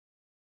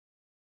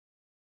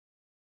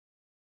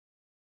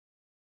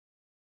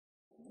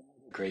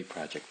Great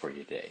project for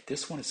you today.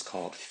 This one is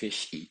called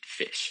Fish Eat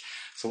Fish.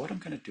 So what I'm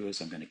going to do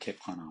is I'm going to click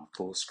on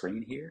full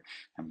screen here.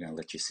 I'm going to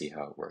let you see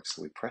how it works.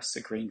 So we press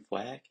the green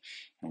flag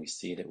and we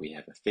see that we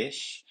have a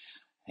fish.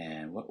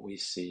 And what we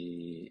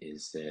see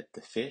is that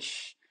the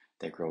fish,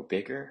 they grow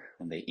bigger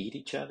when they eat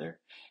each other.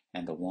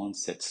 And the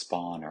ones that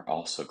spawn are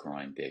also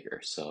growing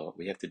bigger. So what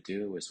we have to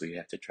do is we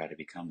have to try to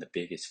become the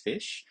biggest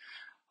fish.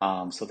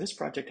 So this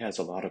project has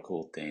a lot of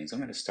cool things. I'm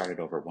going to start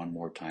it over one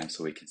more time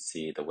so we can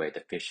see the way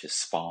the fishes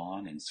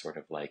spawn in sort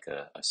of like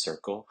a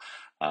circle.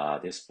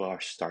 This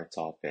fish starts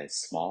off as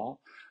small,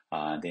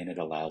 and then it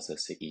allows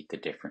us to eat the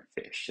different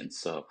fish. And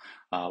so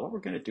what we're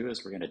going to do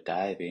is we're going to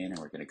dive in and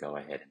we're going to go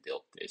ahead and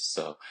build this.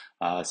 So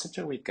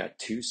essentially we've got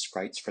two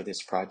sprites for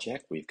this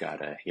project. We've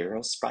got a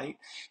hero sprite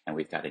and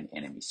we've got an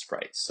enemy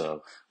sprite.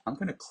 So I'm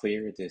going to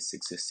clear this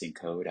existing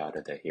code out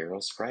of the hero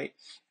sprite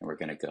and we're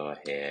going to go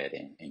ahead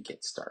and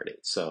get started.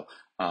 So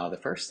the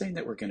first thing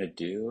that we're going to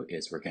do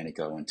is we're going to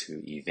go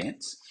into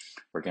events.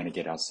 We're going to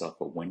get ourselves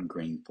a when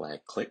green flag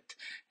clicked.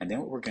 And then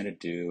what we're going to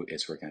do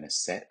is we're going to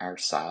set our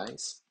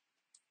size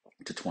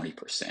to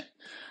 20%.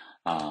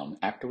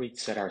 After we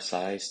set our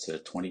size to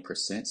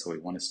 20%, so we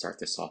want to start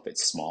this off at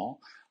small,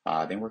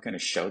 then we're going to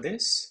show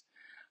this.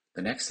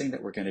 The next thing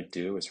that we're going to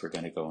do is we're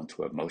going to go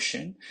into a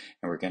motion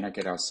and we're going to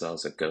get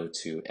ourselves a go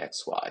to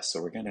XY.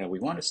 So we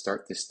want to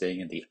start this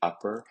thing in the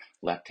upper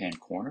left hand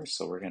corner.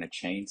 So we're going to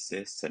change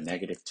this to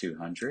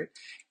 -200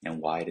 and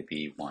Y to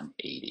be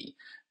 180.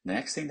 The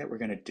next thing that we're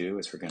going to do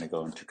is we're going to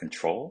go into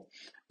control.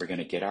 We're going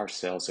to get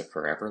ourselves a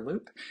forever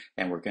loop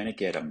and we're going to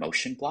get a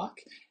motion block.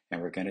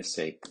 And we're going to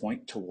say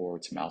point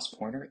towards mouse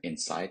pointer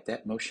inside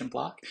that motion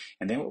block.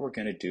 And then what we're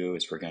going to do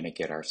is we're going to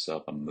get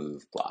ourselves a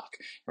move block.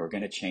 And we're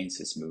going to change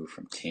this move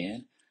from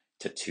 10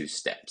 to 2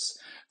 steps.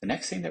 The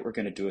next thing that we're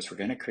going to do is we're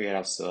going to create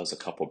ourselves a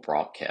couple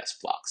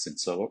broadcast blocks. And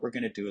so what we're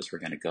going to do is we're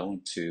going to go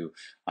into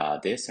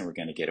this and we're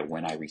going to get a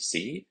when I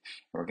receive.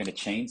 And we're going to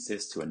change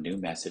this to a new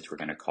message. We're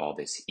going to call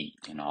this eat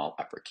in all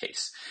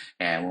uppercase.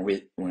 And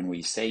when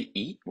we say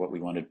eat, what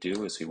we want to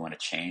do is we want to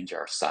change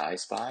our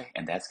size by,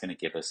 and that's going to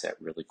give us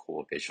that really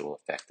cool visual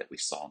effect that we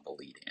saw in the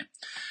lead in.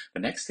 The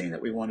next thing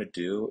that we want to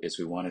do is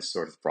we want to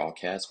sort of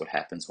broadcast what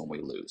happens when we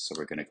lose. So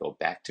we're going to go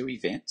back to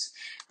events.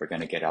 We're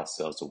going to get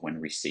ourselves a when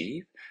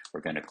receive.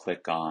 We're going to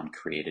click on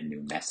create a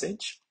new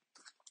message.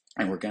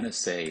 And we're going to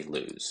say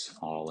lose,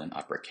 all in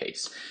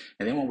uppercase.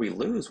 And then when we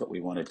lose, what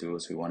we want to do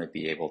is we want to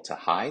be able to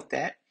hide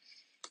that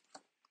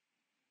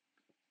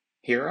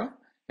hero.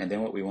 And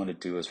then what we want to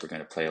do is we're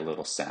going to play a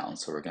little sound.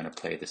 So we're going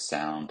to play the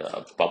sound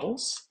of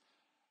bubbles.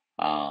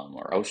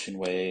 Or ocean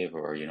wave,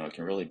 or it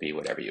can really be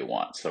whatever you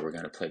want. So we're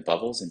going to play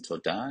bubbles until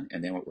done,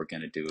 and then what we're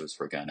going to do is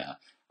we're going to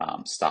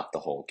stop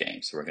the whole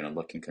game. So we're going to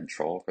look in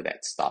control for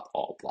that stop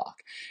all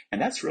block. And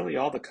that's really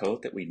all the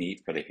code that we need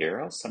for the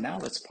hero. So now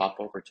let's pop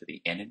over to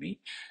the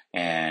enemy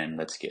and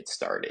let's get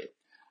started.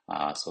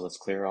 So let's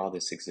clear all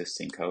this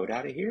existing code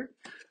out of here.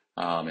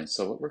 And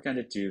so what we're going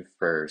to do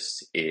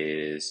first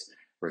is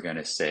we're going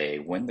to say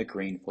when the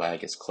green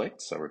flag is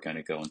clicked. So we're going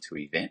to go into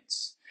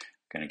events.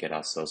 Going to get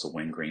ourselves a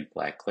when green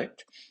flag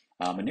clicked.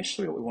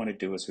 Initially what we want to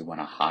do is we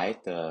want to hide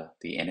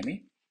the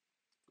enemy.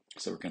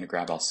 So we're going to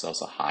grab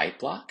ourselves a hide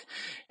block.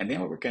 And then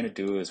what we're going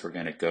to do is we're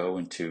going to go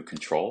into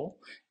control.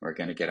 We're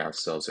going to get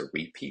ourselves a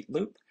repeat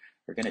loop.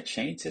 We're going to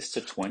change this to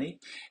 20.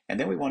 And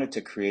then we wanted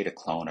to create a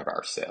clone of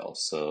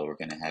ourselves. So we're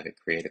going to have it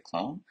create a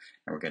clone.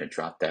 And we're going to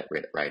drop that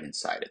right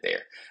inside of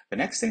there. The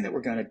next thing that we're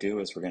going to do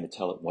is we're going to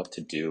tell it what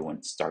to do when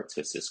it starts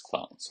as this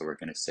clone. So we're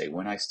going to say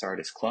when I start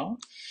as clone,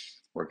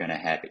 we're going to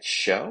have it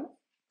show.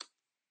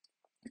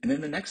 And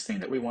then the next thing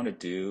that we want to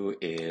do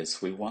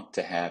is we want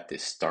to have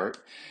this start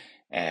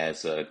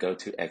as a go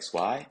to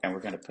XY, and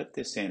we're going to put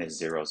this in as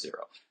 0, 0.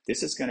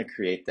 This is going to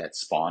create that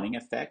spawning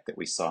effect that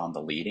we saw in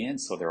the lead in.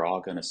 So they're all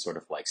going to sort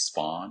of like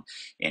spawn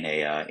in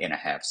a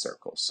half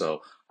circle.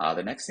 So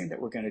the next thing that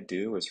we're going to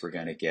do is we're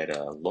going to get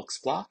a looks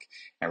block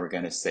and we're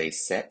going to say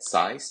set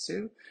size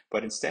to,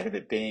 but instead of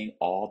it being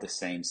all the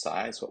same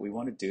size, what we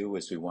want to do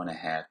is we want to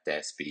have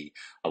this be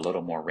a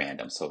little more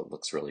random so it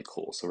looks really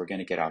cool. So we're going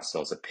to get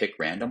ourselves a pick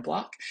random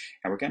block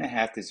and we're going to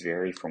have this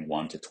vary from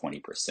 1 to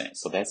 20%.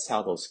 So that's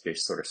how those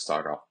fish sort of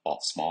start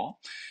off small.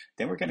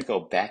 Then we're going to go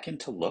back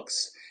into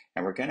looks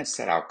and we're going to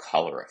set our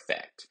color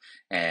effect.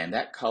 And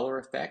that color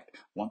effect,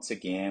 once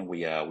again,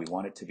 we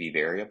want it to be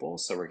variable.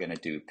 So we're going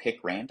to do pick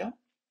random.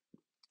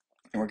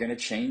 And we're going to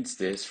change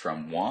this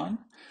from 1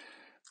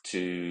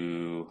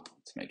 to,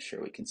 let's make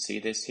sure we can see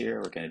this here.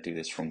 We're going to do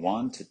this from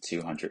 1 to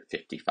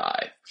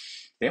 255.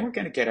 Then we're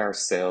going to get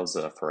ourselves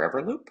a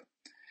forever loop.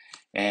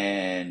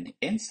 And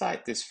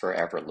inside this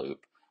forever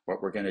loop,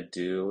 what we're going to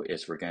do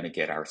is we're going to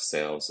get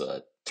ourselves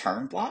a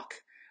turn block.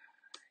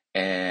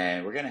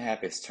 And we're going to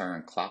have this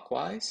turn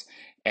clockwise,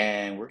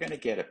 and we're going to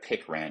get a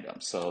pick random.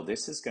 So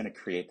this is going to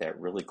create that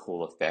really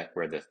cool effect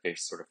where the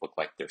fish sort of look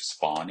like they're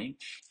spawning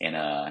in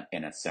a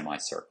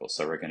semicircle.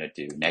 So we're going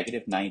to do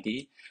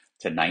 -90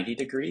 to 90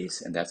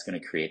 degrees, and that's going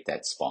to create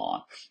that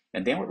spawn.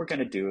 And then what we're going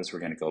to do is we're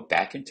going to go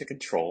back into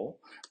control.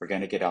 We're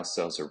going to get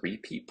ourselves a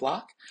repeat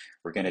block.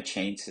 We're going to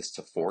change this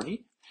to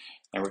 40.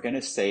 And we're going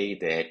to say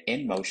that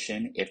in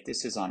motion, if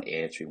this is on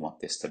edge, we want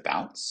this to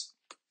bounce.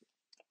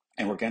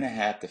 And we're going to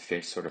have the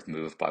fish sort of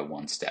move by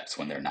one steps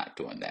when they're not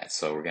doing that.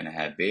 So we're going to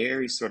have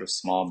very sort of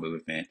small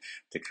movement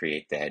to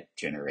create that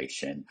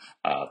generation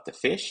of the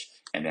fish.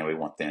 And then we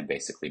want them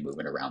basically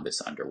moving around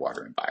this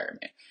underwater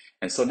environment.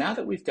 And so now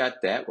that we've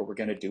got that, what we're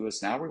going to do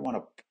is now we want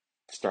to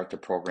start to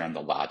program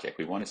the logic.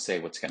 We want to say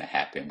what's going to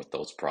happen with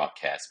those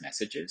broadcast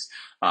messages.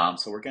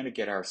 So we're going to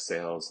get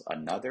ourselves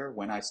another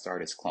when I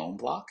start as clone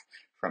block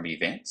from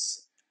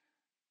events.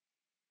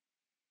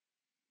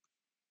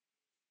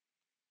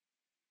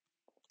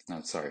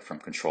 No, sorry, from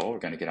control. We're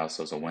going to get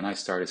ourselves a when I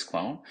start as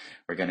clone.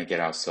 We're going to get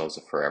ourselves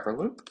a forever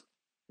loop.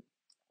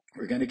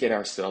 We're going to get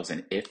ourselves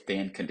an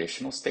if-then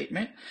conditional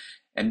statement.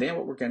 And then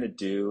what we're going to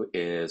do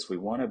is we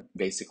want to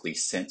basically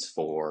sense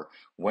for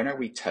when are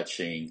we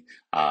touching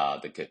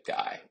the good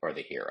guy or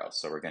the hero.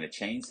 So we're going to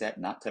change that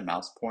not to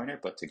mouse pointer,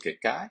 but to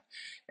good guy.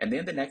 And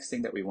then the next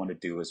thing that we want to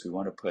do is we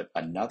want to put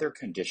another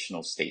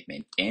conditional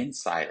statement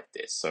inside of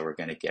this. So we're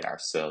going to get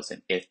ourselves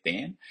an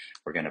if-then.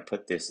 We're going to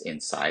put this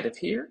inside of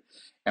here.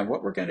 And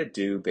what we're going to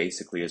do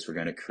basically is we're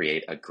going to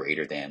create a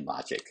greater than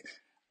logic.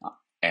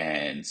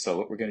 And so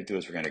what we're going to do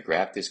is we're going to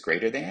grab this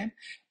greater than,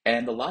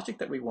 and the logic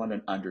that we want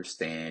to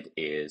understand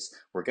is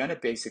we're going to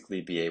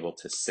basically be able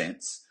to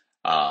sense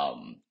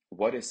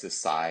what is the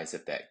size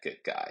of that good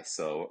guy.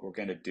 So what we're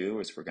going to do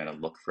is we're going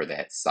to look for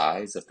that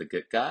size of the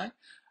good guy.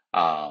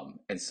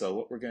 And so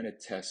what we're going to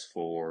test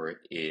for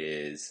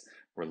is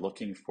we're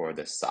looking for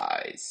the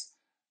size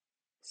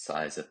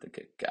of the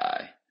good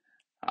guy.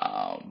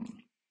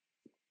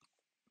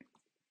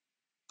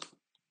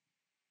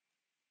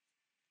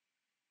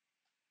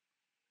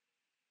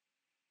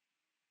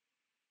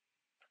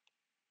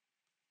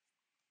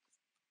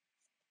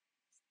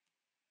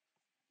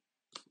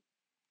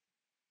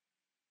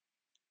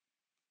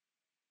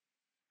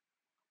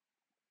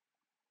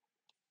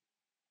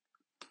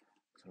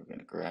 So we're going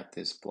to grab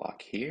this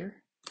block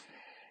here.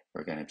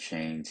 We're going to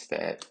change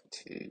that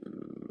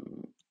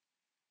to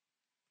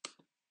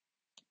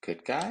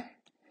good guy.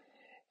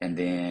 And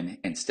then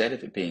instead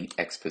of it being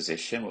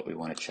exposition, what we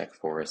want to check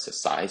for is the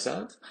size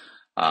of.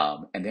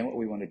 And then what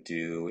we want to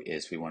do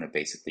is we want to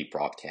basically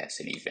broadcast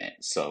an event.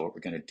 So what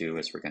we're going to do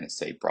is we're going to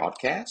say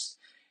broadcast.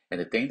 And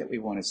the thing that we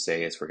want to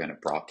say is we're going to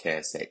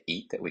broadcast that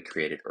eat that we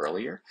created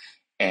earlier.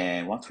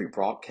 And once we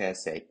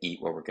broadcast that eat,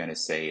 what we're going to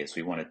say is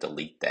we want to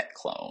delete that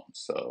clone.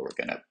 So we're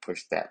going to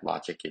push that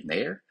logic in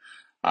there.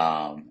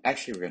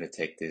 Actually, we're going to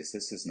take this.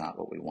 This is not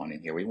what we want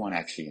in here. We want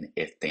actually an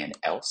if then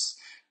else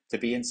to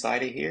be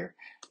inside of here.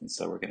 And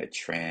so we're going to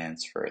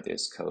transfer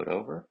this code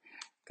over.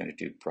 We're going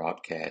to do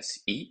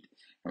broadcast eat,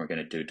 and we're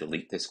going to do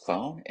delete this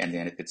clone. And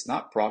then if it's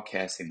not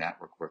broadcasting that,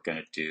 what we're going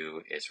to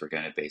do is we're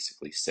going to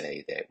basically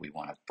say that we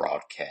want to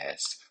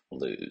broadcast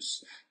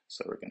lose.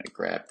 So we're going to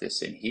grab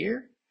this in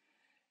here,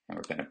 and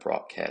we're going to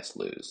broadcast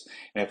lose.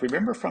 And if we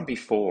remember from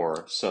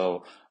before,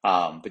 so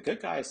the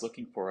good guy is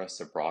looking for us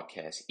to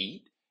broadcast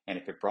eat. And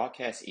if it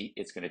broadcasts eat,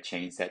 it's going to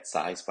change that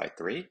size by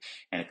 3.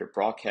 And if it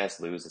broadcasts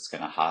lose, it's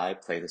going to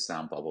hide, play the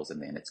sound bubbles,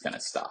 and then it's going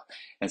to stop.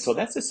 And so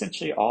that's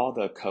essentially all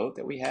the code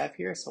that we have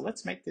here. So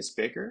let's make this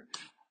bigger.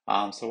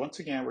 So once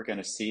again, we're going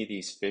to see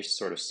these fish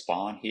sort of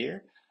spawn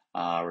here.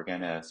 We're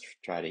going to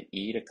try to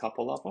eat a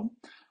couple of them.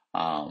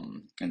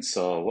 And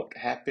so what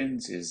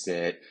happens is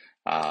that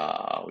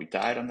we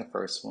died on the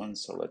first one,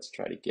 so let's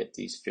try to get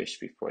these fish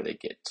before they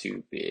get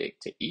too big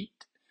to eat.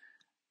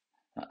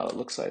 It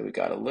looks like we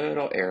got a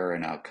little error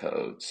in our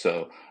code.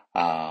 So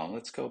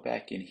let's go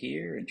back in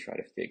here and try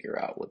to figure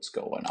out what's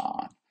going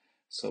on.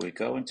 So we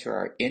go into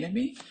our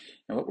enemy,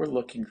 and what we're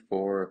looking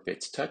for, if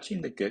it's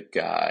touching the good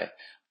guy,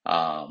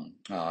 oh,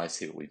 I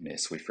see what we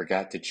missed. We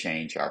forgot to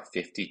change our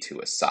 50 to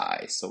a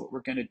size. So what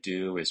we're going to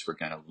do is we're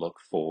going to look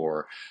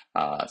for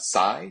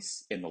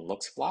size in the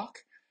looks block.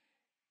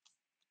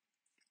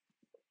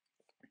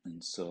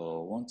 And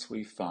so once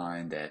we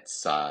find that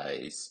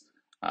size,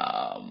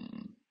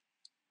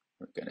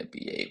 we're going to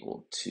be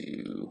able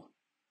to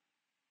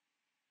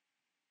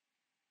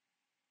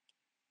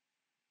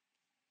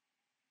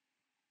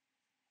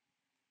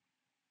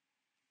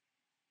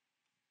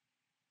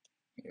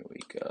here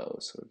we go.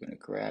 So we're going to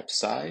grab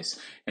size.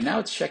 And now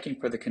it's checking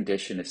for the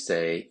condition to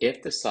say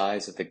if the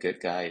size of the good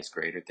guy is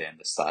greater than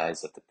the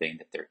size of the thing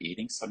that they're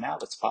eating. So now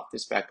let's pop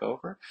this back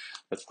over.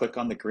 Let's click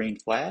on the green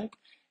flag.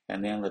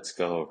 And then let's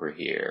go over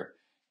here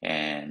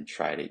and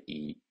try to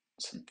eat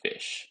some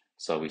fish.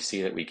 So we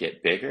see that we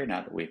get bigger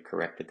now that we've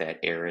corrected that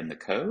error in the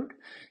code.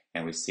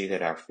 And we see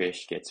that our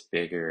fish gets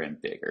bigger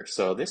and bigger.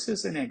 So this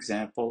is an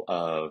example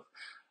of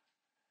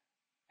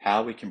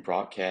how we can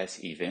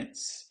broadcast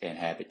events and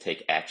have it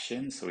take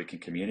action so we can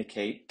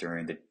communicate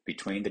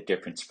between the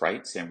different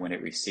sprites, and when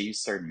it receives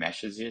certain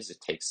messages it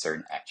takes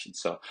certain actions.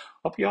 So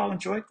hope you all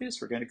enjoyed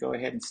this. We're going to go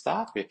ahead and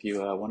stop. If you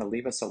want to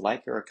leave us a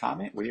like or a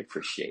comment, we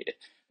appreciate it.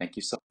 Thank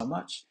you so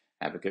much.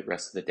 Have a good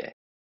rest of the day.